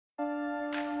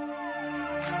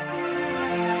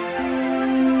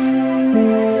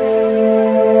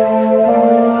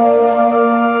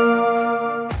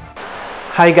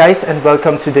Hi guys, and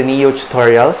welcome to the NEO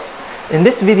Tutorials. In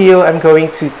this video, I'm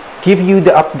going to give you the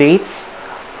updates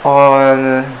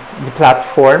on the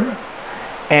platform.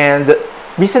 And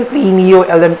recently, NEO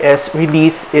LMS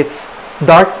released its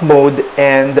dark mode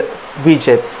and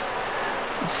widgets.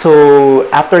 So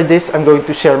after this, I'm going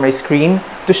to share my screen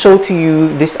to show to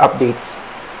you these updates.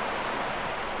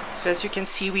 So as you can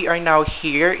see, we are now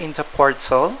here in the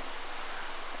portal.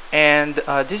 And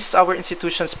this is our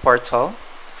institution's portal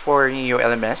for NEO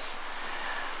LMS.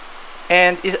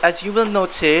 And as you will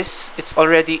notice, it's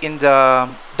already in the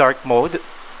dark mode.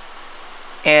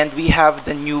 And we have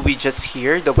the new widgets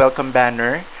here, the welcome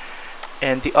banner,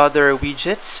 and the other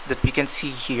widgets that we can see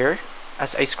here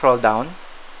as I scroll down.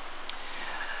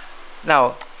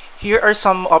 Now, here are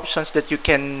some options that you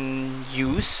can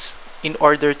use in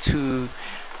order to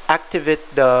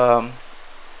activate the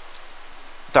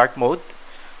dark mode.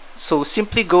 So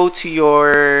simply go to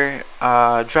your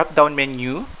drop-down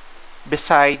menu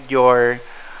beside your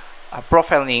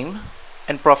profile name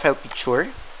and profile picture,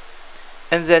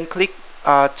 and then click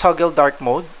toggle dark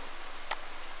mode.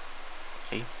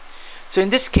 Okay. So in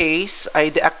this case,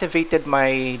 I deactivated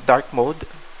my dark mode.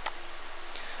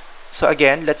 So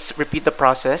again, let's repeat the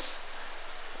process.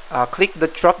 Click the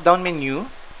drop-down menu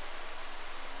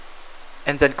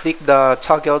and then click the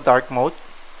toggle dark mode.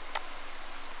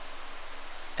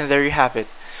 And there you have it.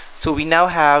 So we now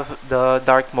have the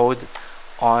dark mode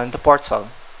on the portal.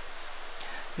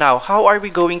 Now, how are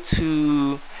we going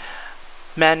to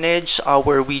manage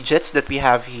our widgets that we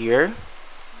have here?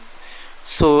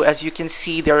 So as you can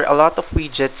see, there are a lot of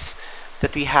widgets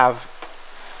that we have.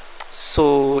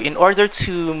 So in order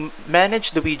to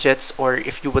manage the widgets, or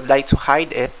if you would like to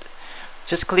hide it,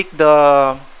 just click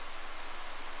the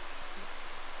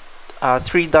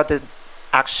three dotted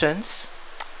actions,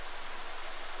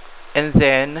 and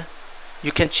then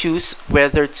you can choose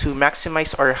whether to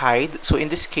maximize or hide. So in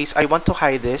this case, I want to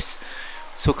hide this,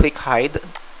 so click hide,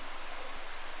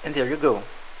 and there you go,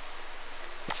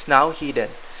 it's now hidden.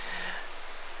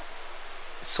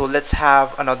 So let's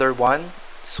have another one.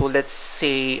 So let's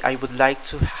say I would like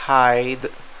to hide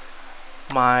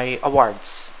my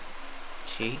awards.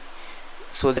 Okay,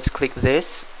 so let's click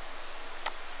this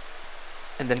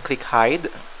and then click hide,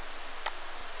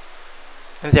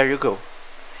 and there you go.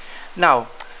 Now,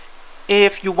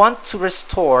 if you want to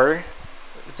restore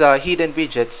the hidden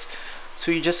widgets,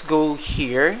 so you just go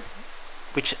here,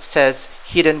 which says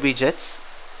hidden widgets,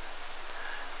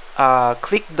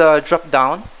 click the drop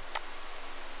down,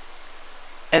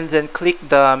 and then click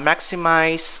the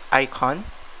maximize icon.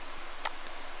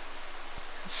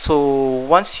 So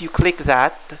once you click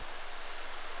that,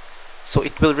 so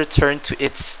it will return to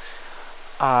its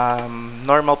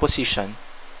normal position.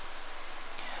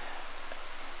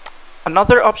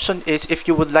 Another option is if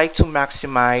you would like to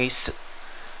maximize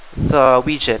the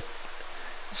widget.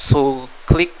 So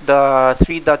click the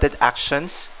three dotted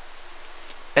actions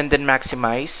and then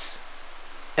maximize,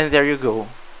 and there you go.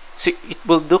 So it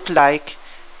will look like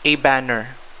a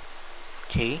banner.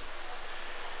 Okay.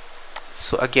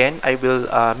 So again, I will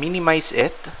minimize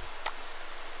it,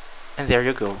 and there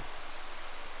you go.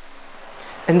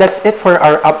 And that's it for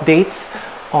our updates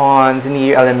on the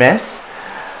NEO LMS.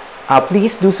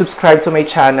 Please do subscribe to my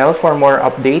channel for more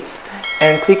updates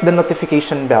and click the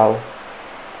notification bell.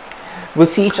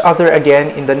 We'll see each other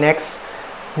again in the next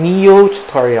NEO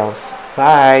Tutorials.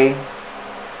 Bye!